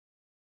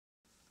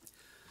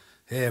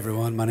Hey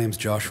everyone, my name's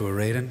Joshua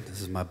Radin.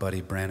 This is my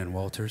buddy Brandon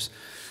Walters,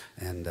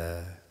 and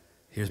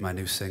here's my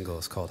new single.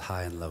 It's called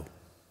High and Low.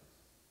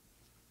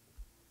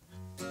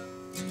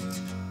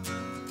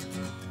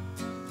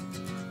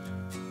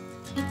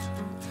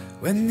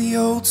 When the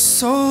old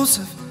soles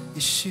of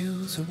your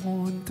shoes are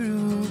worn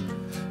through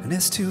and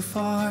it's too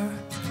far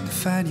to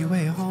find your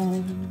way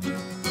home,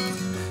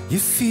 you're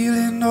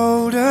feeling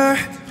older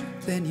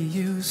than you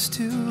used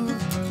to.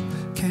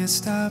 Can't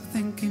stop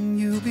thinking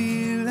you'll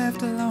be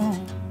left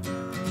alone.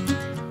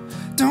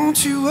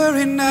 Don't you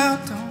worry now,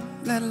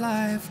 don't let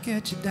life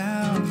get you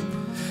down.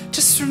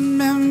 Just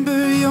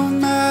remember you're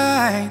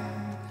mine.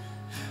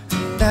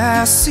 And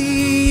I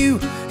see you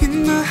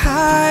in the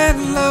high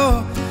and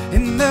low.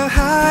 In the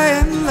high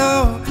and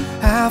low,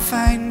 I'll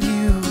find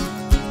you.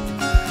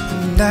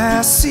 And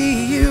I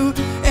see you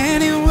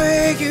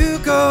anywhere you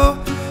go.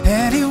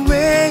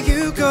 Anywhere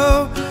you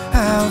go,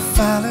 I'll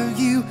follow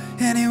you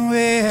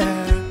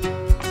anywhere.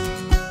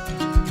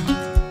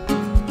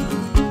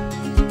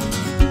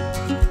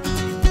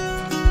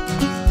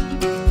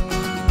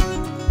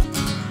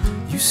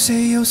 You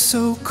say you're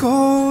so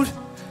cold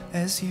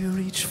as you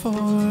reach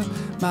for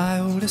my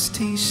oldest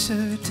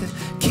t-shirt to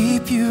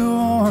keep you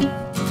warm.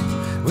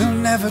 We'll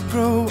never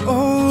grow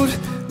old,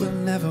 we'll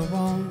never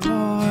want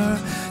more.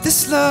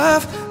 This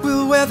love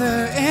will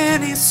weather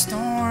any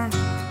storm.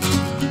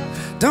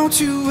 Don't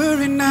you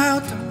worry now,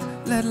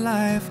 don't let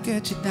life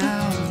get you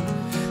down.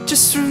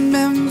 Just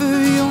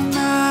remember you're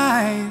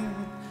mine.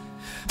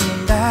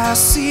 And I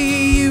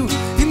see you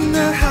in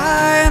the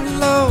high and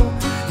low.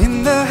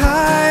 In the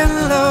high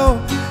and low,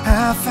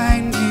 I'll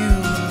find you.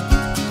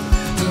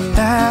 And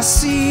I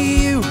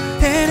see you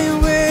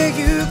anywhere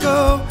you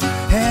go.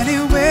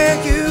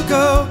 Anywhere you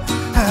go,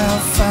 I'll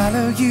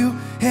follow you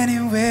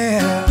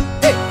anywhere.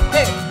 Hey,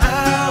 hey,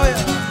 I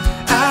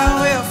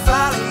will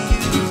follow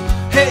you.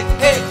 Hey,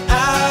 hey, I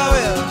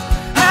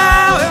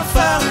will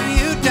follow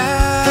you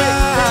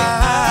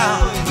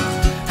down.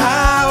 I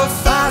will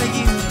follow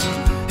you.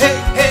 Hey,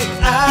 hey,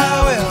 I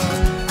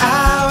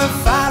will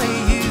follow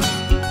you.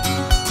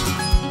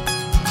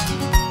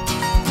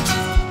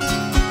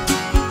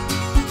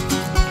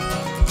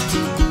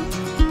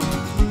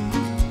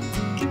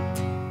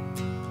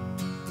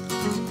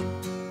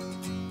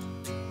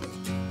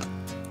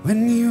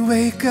 When you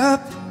wake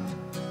up,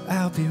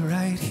 I'll be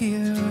right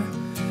here.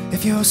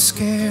 If you're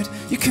scared,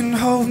 you can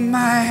hold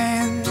my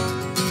hand.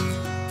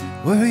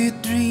 Were you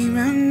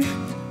dreaming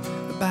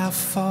about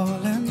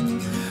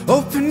falling?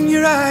 Open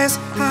your eyes,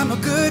 I'm a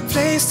good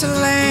place to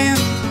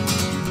land.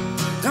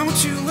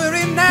 Don't you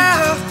worry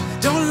now,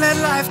 don't let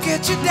life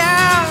get you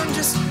down.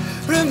 Just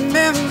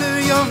remember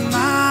you're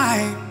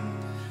mine.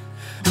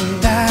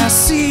 And I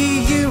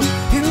see you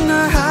in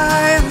the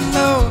high and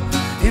low.